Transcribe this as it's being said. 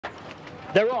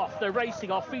They're off, they're racing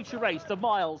our feature race, the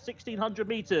mile, 1,600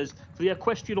 metres for the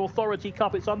Equestrian Authority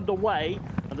Cup. It's underway,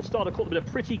 and the starter caught them in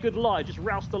a pretty good line, just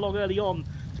roused along early on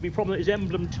to be prominent his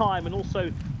emblem time, and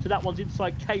also to that one's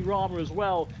inside K Rama as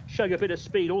well, showing a bit of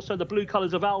speed. Also the blue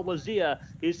colours of Al Wazir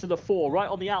is to the fore. Right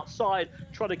on the outside,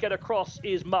 trying to get across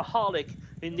is Mahalik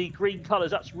in the green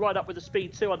colours. That's right up with the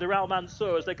speed too under Al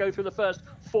Mansour as they go through the first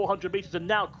 400 metres, and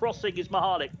now crossing is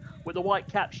Mahalik with the white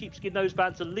cap, sheepskin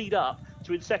noseband to lead up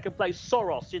to, in second place,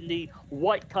 Soros in the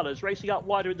white colours. Racing up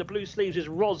wider in the blue sleeves is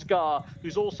Rosgar,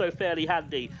 who's also fairly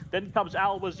handy. Then comes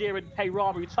Al Wazir and K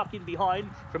Rama, who tuck in behind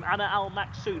from Anna Al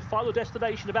Maksud. Final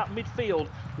destination about midfield.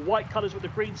 White colours with the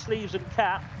green sleeves and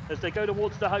cap as they go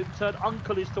towards the home turn.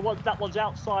 Uncle is the one, that one's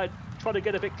outside, trying to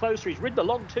get a bit closer. He's ridden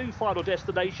along to final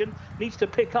destination, needs to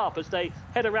pick up as they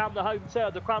head around the home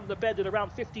turn. The crown of the bend at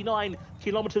around 59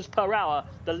 kilometres per hour.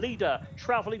 The leader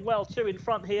travelling well too in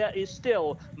front here is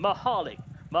still Mahalik.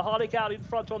 Mahalik out in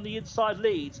front on the inside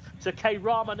leads to K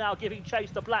Rama now giving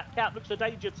chase. The black cap looks a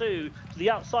danger too. To the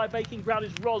outside making ground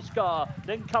is Rosgar.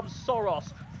 Then comes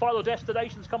Soros. Final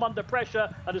destinations come under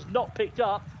pressure and has not picked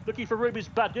up. Looking for Rubi's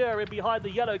Badur in behind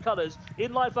the yellow colours.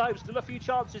 In line for home, still a few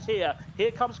chances here.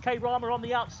 Here comes K Rama on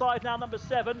the outside now, number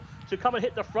 7, to come and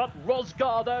hit the front.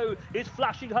 Rosgar, though, is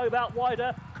flashing home out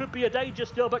wider. Could be a danger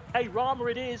still, but K Rama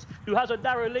it is, who has a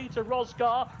narrow lead to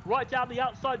Rosgar. Right down the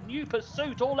outside, New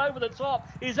Pursuit all over the top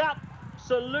is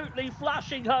absolutely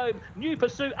flashing home. New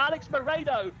Pursuit, Alex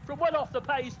Moreno from well off the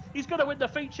pace. He's going to win the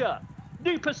feature.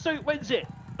 New Pursuit wins it.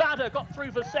 Bader got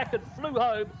through for second, flew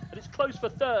home, and it's close for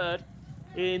third,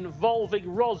 involving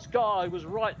Rosgar, who was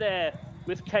right there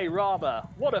with K Rama.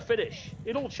 What a finish.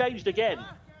 It all changed again,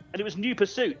 and it was New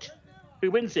Pursuit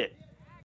who wins it.